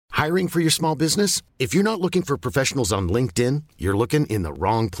Hiring for your small business? If you're not looking for professionals on LinkedIn, you're looking in the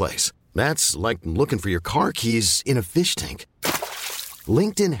wrong place. That's like looking for your car keys in a fish tank.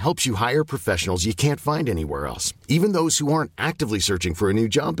 LinkedIn helps you hire professionals you can't find anywhere else, even those who aren't actively searching for a new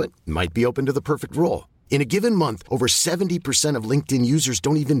job but might be open to the perfect role. In a given month, over 70% of LinkedIn users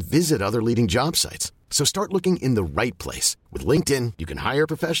don't even visit other leading job sites. So start looking in the right place. With LinkedIn, you can hire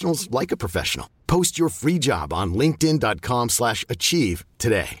professionals like a professional. Post your free job on linkedin.com/achieve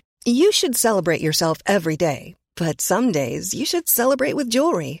today. You should celebrate yourself every day, but some days you should celebrate with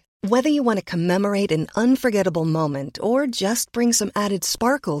jewelry. Whether you want to commemorate an unforgettable moment or just bring some added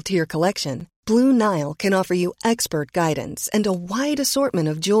sparkle to your collection, Blue Nile can offer you expert guidance and a wide assortment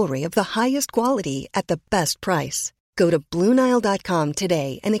of jewelry of the highest quality at the best price. Go to BlueNile.com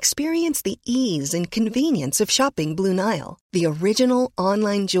today and experience the ease and convenience of shopping Blue Nile, the original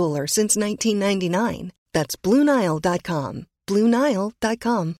online jeweler since 1999. That's BlueNile.com.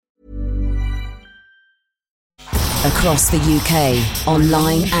 BlueNile.com. Across the UK,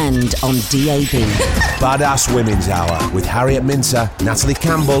 online and on DAB. Badass Women's Hour with Harriet Minter, Natalie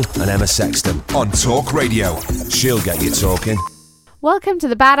Campbell and Emma Sexton on Talk Radio. She'll get you talking. Welcome to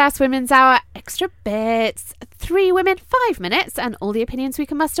the Badass Women's Hour. Extra bits. 3 women, 5 minutes, and all the opinions we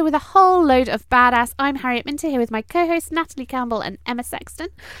can muster with a whole load of badass. I'm Harriet Minter here with my co-hosts Natalie Campbell and Emma Sexton,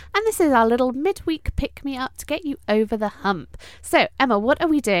 and this is our little midweek pick-me-up to get you over the hump. So, Emma, what are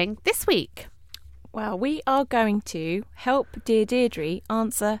we doing this week? Well, we are going to help Dear Deirdre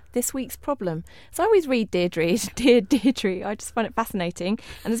answer this week's problem. So I always read Dear Deirdre. I just find it fascinating.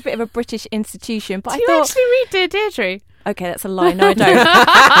 And it's a bit of a British institution. But Do you actually read Dear Deirdre? Okay, that's a lie. No, I don't.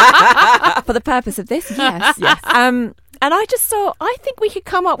 For the purpose of this, yes. And I just thought, I think we could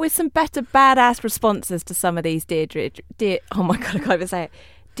come up with some better badass responses to some of these oh my God, I can't even say it.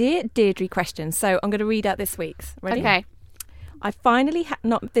 Dear Deirdre questions. So I'm going to read out this week's. Ready? Okay. I finally had,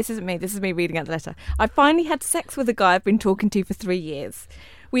 this isn't me, this is me reading out the letter. I finally had sex with a guy I've been talking to for 3 years.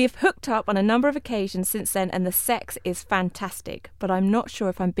 We have hooked up on a number of occasions since then and the sex is fantastic, but I'm not sure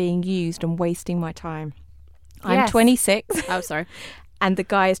if I'm being used and wasting my time. I'm 26. Oh, sorry. And the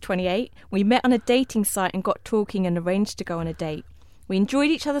guy is 28. We met on a dating site and got talking and arranged to go on a date. We enjoyed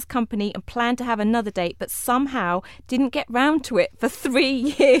each other's company and planned to have another date, but somehow didn't get round to it for 3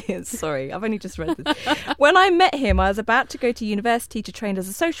 years. Sorry, I've only just read this. When I met him, I was about to go to university to train as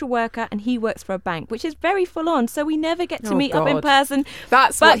a social worker, and he works for a bank, which is very full on, so we never get to meet up in person.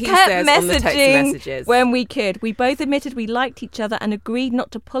 That's what he says on the text messages. When we could. We both admitted we liked each other and agreed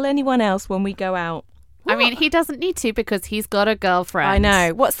not to pull anyone else when we go out. What? I mean, he doesn't need to because he's got a girlfriend. I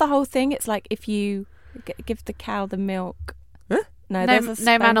know. What's the whole thing? It's like if you give the cow the milk... No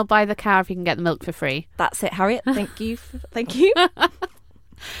man will buy the cow if you can get the milk for free. That's it, Harriet. Thank you. Thank you.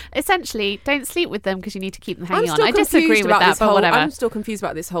 Essentially, don't sleep with them because you need to keep them hanging on. I disagree with that, but whatever. I'm still confused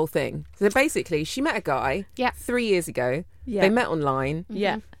about this whole thing. So basically, she met a guy 3 years ago. Yeah. They met online.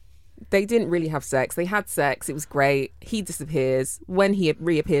 Yeah. They didn't really have sex. They had sex. It was great. He disappears. When he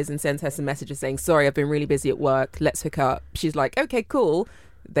reappears and sends her some messages saying, sorry, I've been really busy at work. Let's hook up. She's like, okay, cool.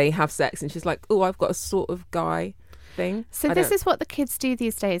 They have sex. And she's like, oh, I've got a sort of guy thing. So this is what the kids do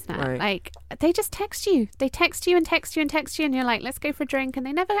these days now. Right. Like, they just text you. They text you and text you and text you and you're like, let's go for a drink, and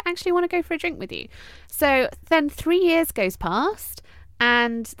they never actually want to go for a drink with you. So then 3 years goes past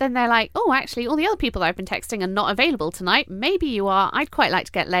and then they're like, oh, actually all the other people that I've been texting are not available tonight. Maybe you are. I'd quite like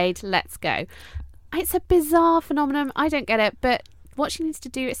to get laid. Let's go. It's a bizarre phenomenon. I don't get it, but what she needs to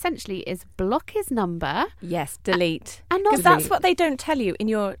do essentially is block his number. Yes, delete. And not because that's what they don't tell you. In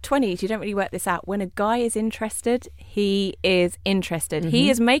your 20s, you don't really work this out. When a guy is interested, he is interested. Mm-hmm. He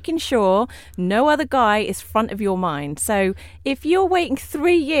is making sure no other guy is front of your mind. So if you're waiting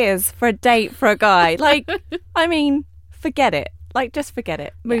 3 years for a date for a guy, like, I mean, forget it. Like, just forget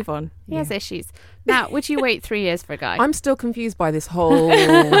it. Move on. He has issues. Now, would you wait 3 years for a guy? I'm still confused by this whole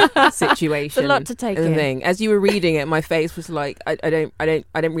situation. It's a lot to take in. Thing. As you were reading it, my face was like, I don't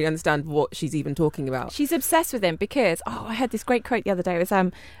really understand what she's even talking about. She's obsessed with him because, I heard this great quote the other day. It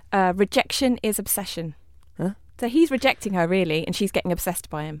was, rejection is obsession. Huh? So he's rejecting her, really, and she's getting obsessed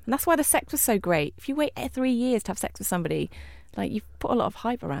by him. And that's why the sex was so great. If you wait 3 years to have sex with somebody, like, you've put a lot of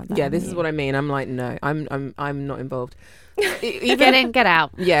hype around that. Yeah, this is what I mean. I'm like, no, I'm not involved. Get in, get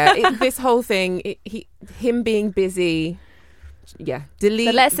out. Yeah, this whole thing, him being busy. Yeah, delete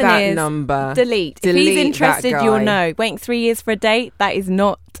the lesson that is number. Delete. If he's interested, you'll know. Waiting 3 years for a date, that is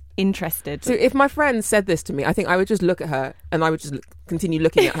not interested. So if my friend said this to me, I think I would just look at her and I would just continue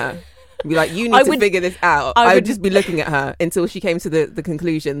looking at her. Be like, you need to figure this out. I would just be looking at her until she came to the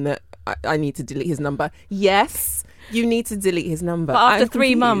conclusion that I need to delete his number. Yes, You need to delete his number. But after I'm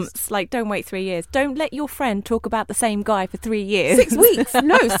 3 confused. months, like, don't wait 3 years. Don't let your friend talk about the same guy for 3 years. 6 weeks.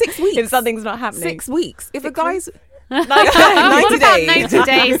 No, 6 weeks. If something's not happening. 6 weeks. If a guy's... What about 90 90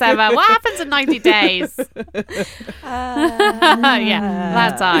 days, Emma? What happens in 90 days? Yeah,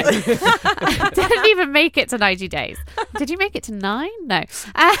 that time. Didn't even make it to 90 days. Did you make it to 9? No. So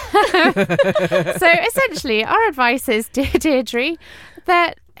essentially, our advice is, dear Deirdre,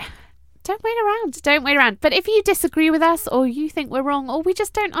 that don't wait around. Don't wait around. But if you disagree with us, or you think we're wrong, or we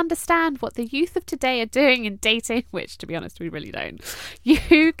just don't understand what the youth of today are doing in dating, which, to be honest, we really don't,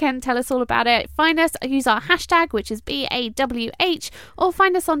 you can tell us all about it. Find us, use our hashtag, which is BAWH, or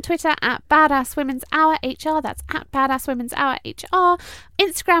find us on Twitter at Badass Women's Hour HR. That's at Badass Women's Hour HR.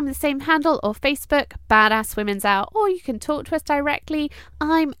 Instagram, the same handle, or Facebook, Badass Women's Hour. Or you can talk to us directly.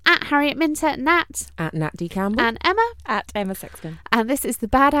 I'm at Harriet Minter, Nat. At Nat D. Campbell. And Emma. At Emma Sexton. And this is the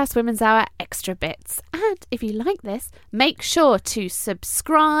Badass Women's Hour Extra Bits. And if you like this, make sure to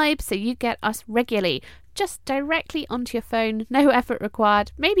subscribe so you get us regularly. Just directly onto your phone, no effort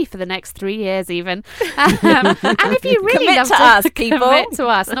required, maybe for the next 3 years even. And if you really Commit love to us, people. commit to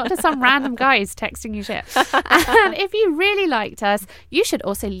us, not to some random guy who's texting you shit. And if you really liked us, you should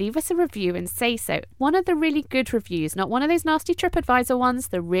also leave us a review and say so. One of the really good reviews, not one of those nasty TripAdvisor ones,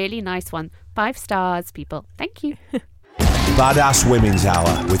 the really nice one. 5 stars, people. Thank you. Badass Women's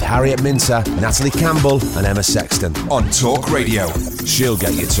Hour with Harriet Minter, Natalie Campbell and Emma Sexton on Talk Radio. She'll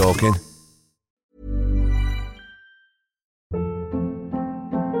get you talking.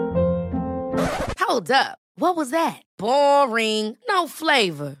 Hold up. What was that? Boring. No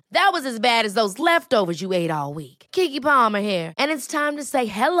flavor. That was as bad as those leftovers you ate all week. Keke Palmer here. And it's time to say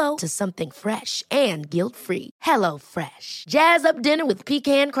hello to something fresh and guilt-free. Hello Fresh. Jazz up dinner with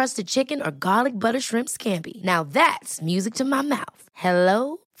pecan-crusted chicken or garlic butter shrimp scampi. Now that's music to my mouth.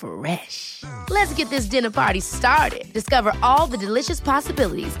 Hello Fresh. Let's get this dinner party started. Discover all the delicious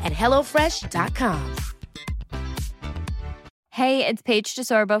possibilities at HelloFresh.com. Hey, it's Paige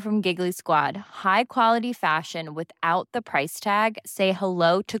DeSorbo from Giggly Squad. High quality fashion without the price tag. Say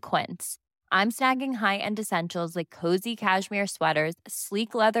hello to Quince. I'm snagging high-end essentials like cozy cashmere sweaters,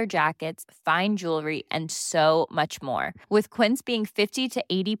 sleek leather jackets, fine jewelry, and so much more. With Quince being 50 to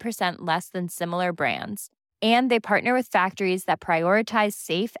 80% less than similar brands. And they partner with factories that prioritize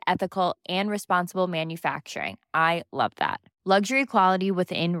safe, ethical, and responsible manufacturing. I love that. Luxury quality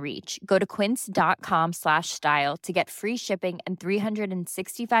within reach. Go to quince.com/style to get free shipping and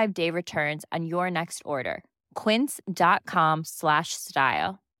 365-day returns on your next order.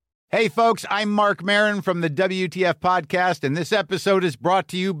 Quince.com/style. Hey, folks, I'm Mark Maron from the WTF Podcast, and this episode is brought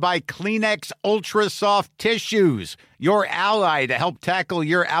to you by Kleenex Ultra Soft Tissues, your ally to help tackle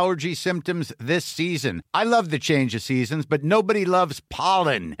your allergy symptoms this season. I love the change of seasons, but nobody loves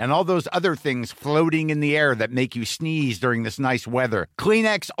pollen and all those other things floating in the air that make you sneeze during this nice weather.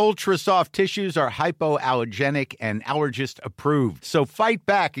 Kleenex Ultra Soft Tissues are hypoallergenic and allergist approved, so fight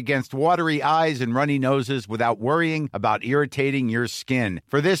back against watery eyes and runny noses without worrying about irritating your skin.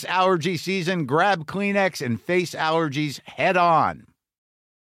 For this allergy season, grab Kleenex and face allergies head on.